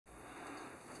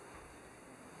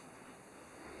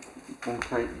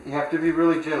Okay, you have to be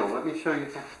really gentle. Let me show you.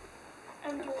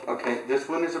 I'm doing Okay, this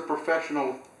one is a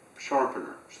professional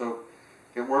sharpener, so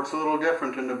it works a little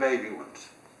different than the baby ones.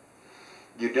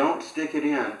 You don't stick it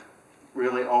in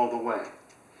really all the way.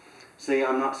 See,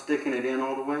 I'm not sticking it in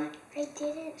all the way. I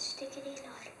didn't stick it in all the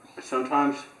way.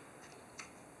 Sometimes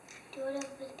Do it with a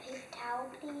paper towel,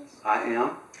 please. I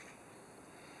am.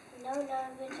 No, none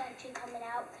of it's actually coming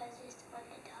out because it's on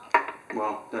the top.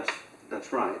 Well,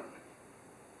 that's right.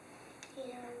 You know,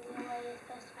 the way you're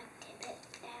supposed to like tip it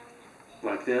down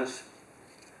Like this.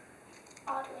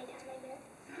 all the way down like that.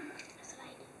 That's what I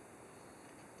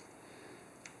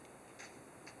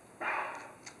do.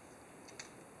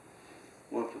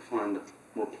 We'll have to find the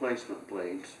replacement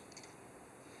blades.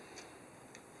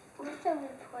 What's the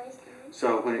replacement?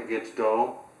 So when it gets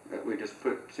dull, that we just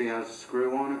see how there's a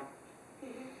screw on it.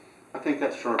 I think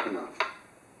that's sharp enough.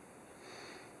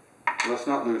 Let's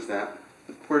not lose that.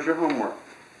 Where's your homework?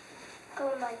 Go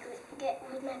with my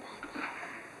backpack.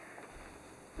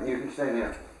 You can stay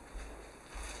there.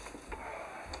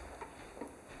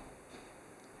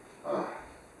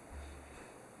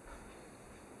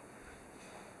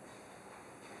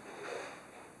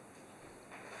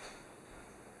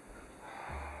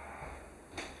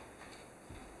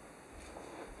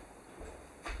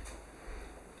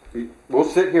 We'll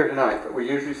sit here tonight, but we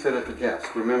usually sit at the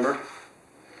desk. Remember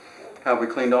how we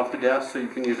cleaned off the desk so you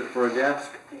can use it for a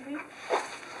desk? And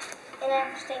I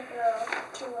have to stay for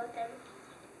 2 of them.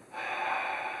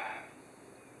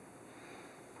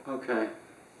 Okay.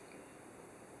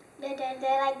 Did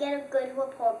I get a good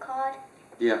report card?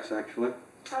 Yes, actually.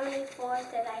 How many 4s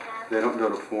did I have? They don't go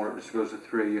to 4, it just goes to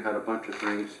 3. You had a bunch of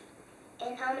 3s.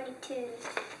 And how many 2s?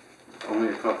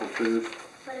 Only a couple 2s.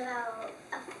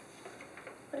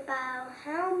 What about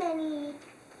how many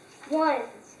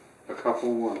 1s? A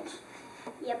couple 1s.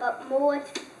 Yeah, but more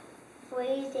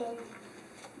 3s than...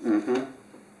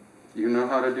 You know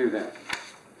how to do that.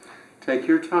 Take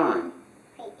your time.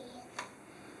 I did.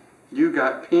 You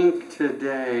got pink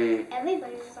today.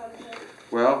 Everybody was on pink.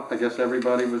 Well, I guess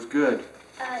everybody was good.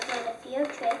 During a field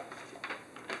trip,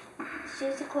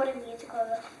 Susie called a musical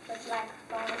was like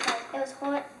it was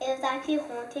actually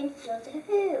haunted. It was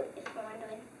it's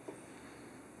haunted.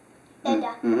 And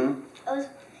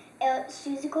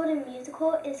Susie called a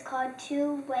musical is called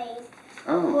 2 Ways.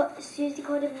 Oh. Susie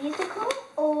called a musical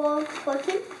or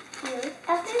cooking use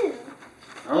a food.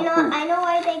 Oh, You know, cool. I know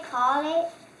why they call it.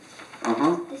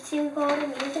 The Susie called a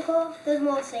musical. There's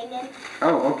more singing.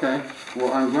 Oh, okay.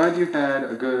 Well, I'm glad you had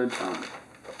a good time.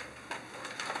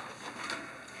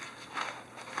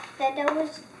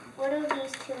 What are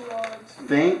these 2 words?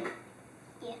 Think.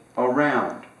 Yeah.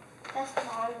 Around. That's the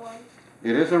long one.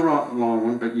 It is a long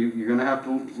one, but you're going to have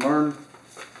to learn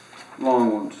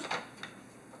long ones.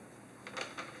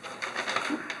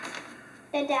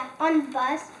 And on the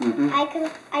bus, I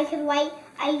could write,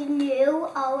 I knew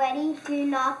already, do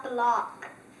not block.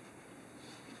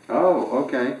 Oh,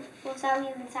 okay. Well, that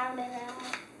even sounded that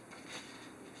way.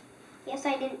 Yes,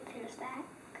 I didn't finish that,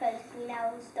 because we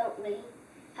now don't really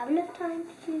have enough time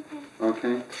to do that.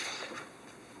 Okay.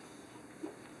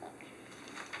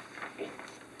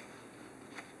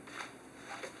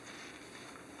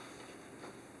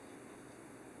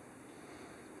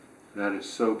 That is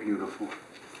so beautiful.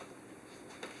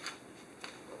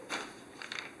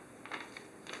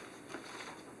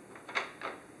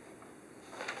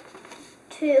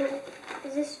 Two.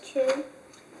 Is this 2?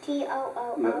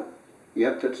 T-O-O-O? No.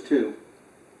 Yep, that's 2.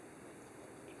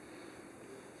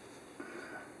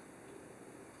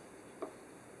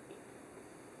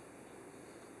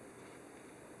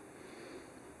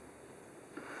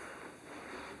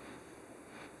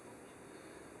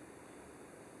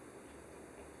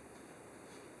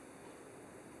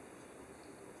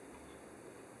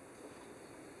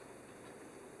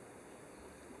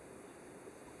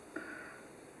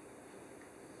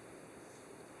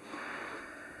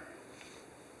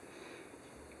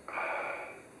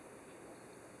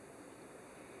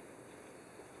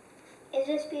 Is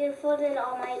this beautiful than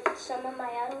some of my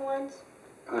other ones?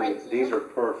 Honey, these are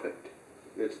perfect.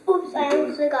 Oops, I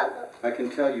almost got I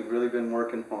can tell you've really been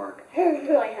working hard.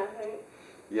 No, I haven't.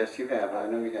 Yes, you have. I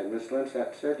know you have. Miss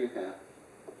Linsat said you have.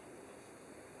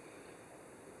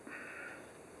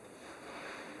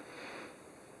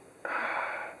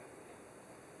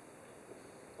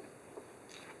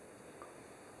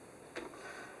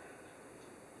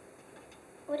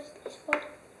 What is this for?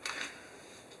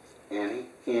 Annie?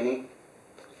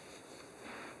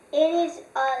 Annie's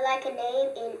like a name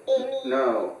in Annie.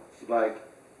 No, like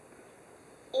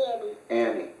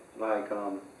Annie. Like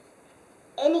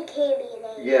Annie can be a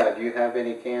name. Yeah, do you have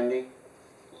any candy?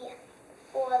 Yeah.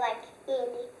 Or like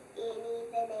Annie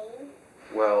the name.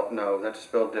 Well, no, that's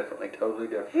spelled differently, totally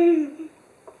different.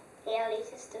 Yeah, at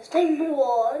least it's the same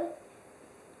word.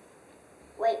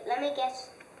 Wait, let me guess.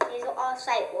 These are all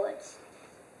sight words.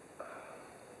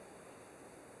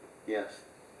 Yes.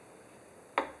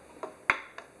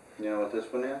 You know what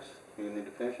this one is? You need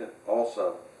to finish it.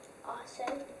 Also.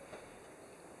 Awesome.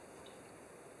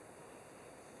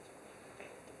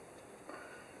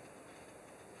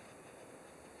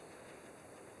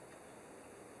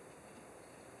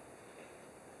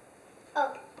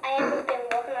 Oh, I haven't been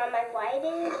working on my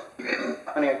writing.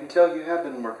 Honey, I can tell you have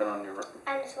been working on your...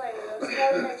 I'm just one of those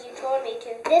because you told me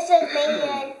to. This is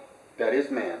man. That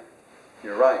is man.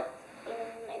 You're right.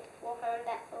 I work on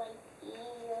that for like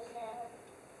years now.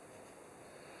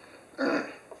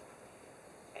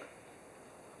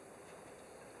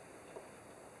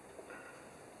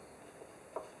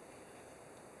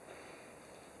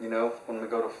 You know, when we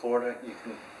go to Florida, you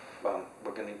can,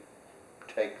 we're going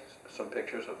to take some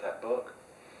pictures of that book,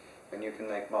 and you can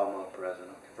make Mama a present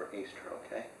for Easter,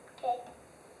 okay? Okay.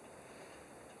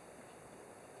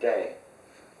 Day.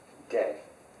 Day.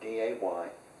 D-A-Y.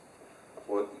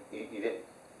 Well, you didn't,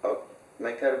 oh,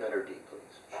 make that a better D,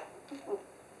 please.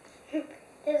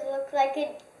 This looks like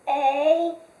an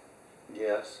A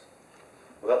Yes.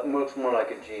 Well, that looks more like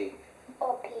a G.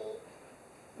 or P.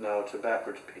 No, it's a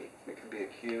backwards P. It could be a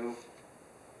Q.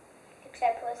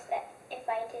 Except was that if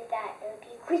I did that,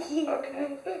 it would be Q.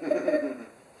 Okay.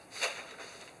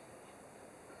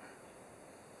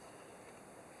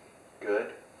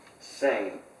 Good.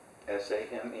 Same.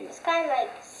 S-A-M-E. It's kind of like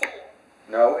Sam.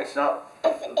 No, it's not.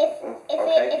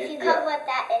 If you cover what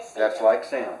that is, Sam. That's like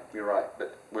Sam. You're right.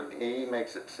 But with the E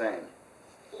makes it same.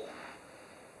 Yeah.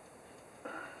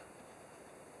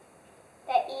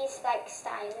 That E is like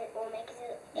silent or makes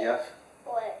it. Yes.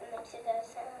 Or it makes it a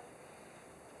sound.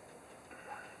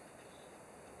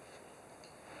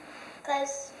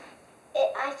 Because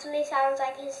it actually sounds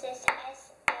like it says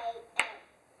S-A-M.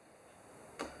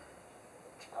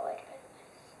 Oh, wait a minute.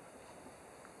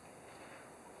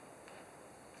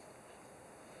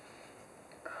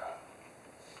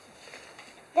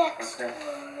 Next Okay.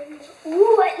 one.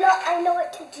 Ooh, I know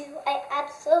what to do. I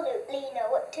absolutely know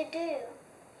what to do.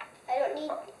 I don't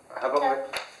need How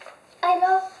about to. I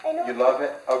know. you love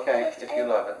it? Okay, Yes, if I you know.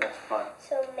 love it, that's fine.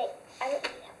 So I don't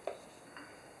need help.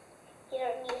 You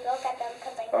don't need to look at them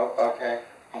because I. Oh, okay.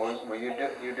 I Well,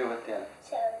 can't- you do it then.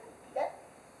 So look.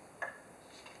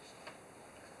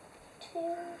 2.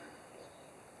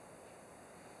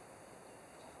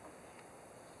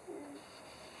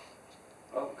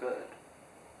 Oh, good.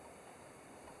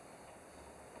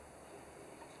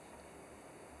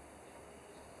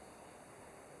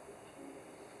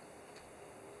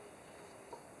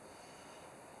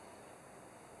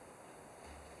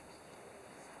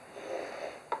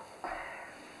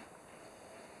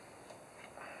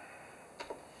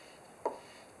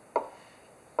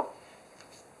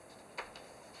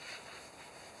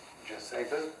 Just say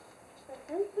boo.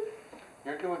 Mm-hmm.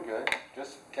 You're doing good.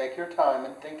 Just take your time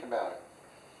and think about it.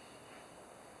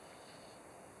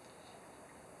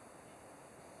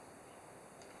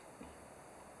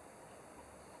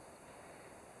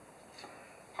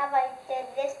 Have I did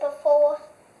this before?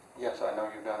 Yes, I know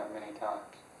you've done it many times.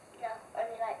 No,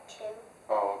 only like 2.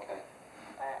 Oh, okay.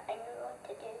 But I knew what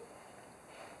to do.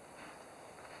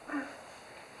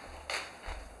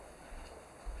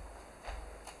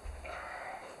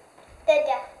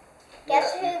 Dada,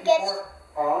 guess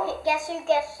who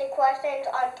gets the questions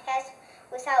on tests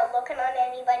without looking on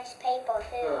anybody's paper?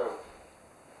 Who?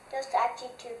 Just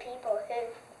actually 2 people. Who?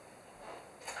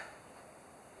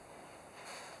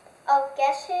 Oh,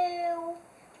 guess who?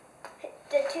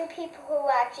 The 2 people who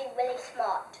are actually really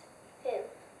smart. Who?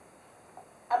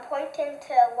 I'm pointing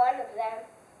to one of them.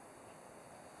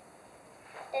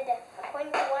 Dada, I'm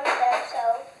pointing to one of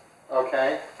them.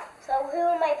 Okay. So who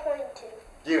am I pointing to?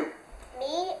 You.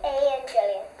 Me and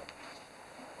Jillian.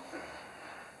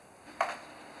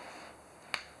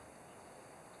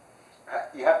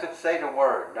 You have to say the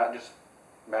word, not just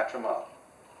match them up.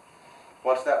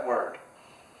 What's that word?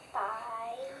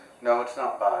 Bye. No, it's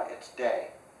not by. It's day.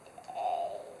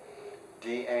 A.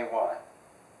 D-A-Y.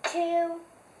 2.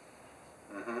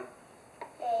 Mm-hmm.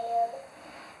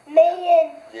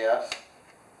 Man. Yes.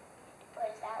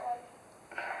 Where's that one?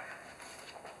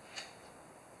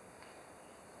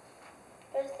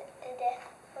 Where's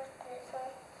this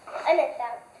one? I meant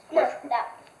that one. No, that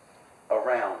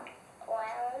Around. one.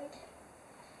 Round.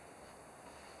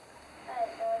 I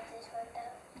don't know what this one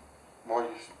though. More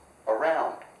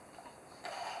around.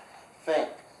 Think.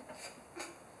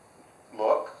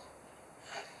 Look.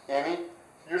 Annie,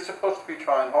 you're supposed to be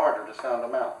trying harder to sound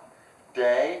them out.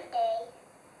 Day. Day.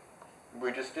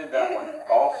 We just did that one.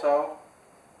 Also.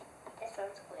 This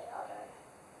one's way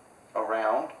harder.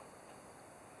 Around.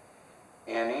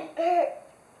 Any.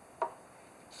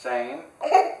 Same.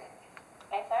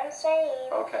 I found same.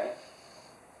 Okay.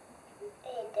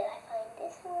 And did I find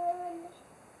this one?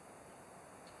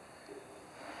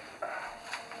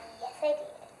 Yes, I did.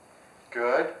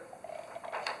 Good.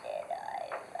 Did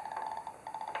I?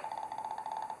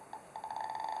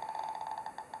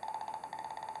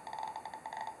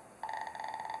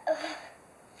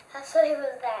 How silly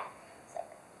was that? It's like,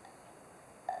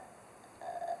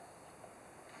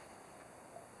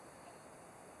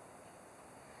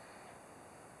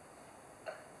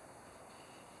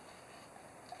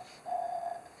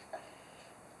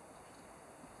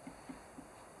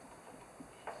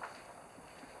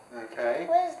 Okay.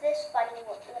 what is this funny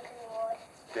looking word?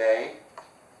 Day.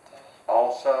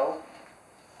 Also.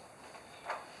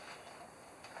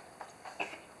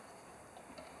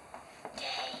 Day.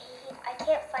 I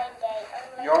can't find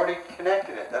day. You already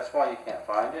connected it. That's why you can't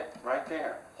find it. Right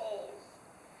there.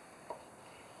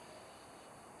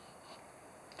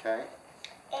 Okay.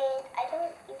 And I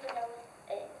don't even know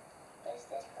what is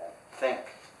this one. Think.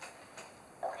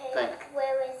 Okay. Think.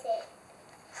 Where is it?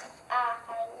 I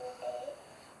find it.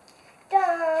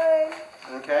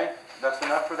 Done. Okay. That's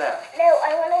enough for that. No,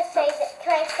 I want to save it.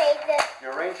 Can I save this?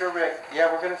 Your Ranger Rick.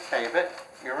 Yeah, we're going to save it.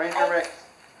 Your Ranger Rick.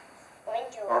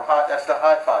 Ranger. Or high, that's the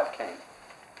high five king.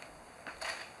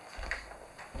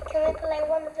 Can we play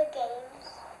one of the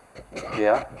games?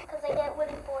 Yeah. Because I get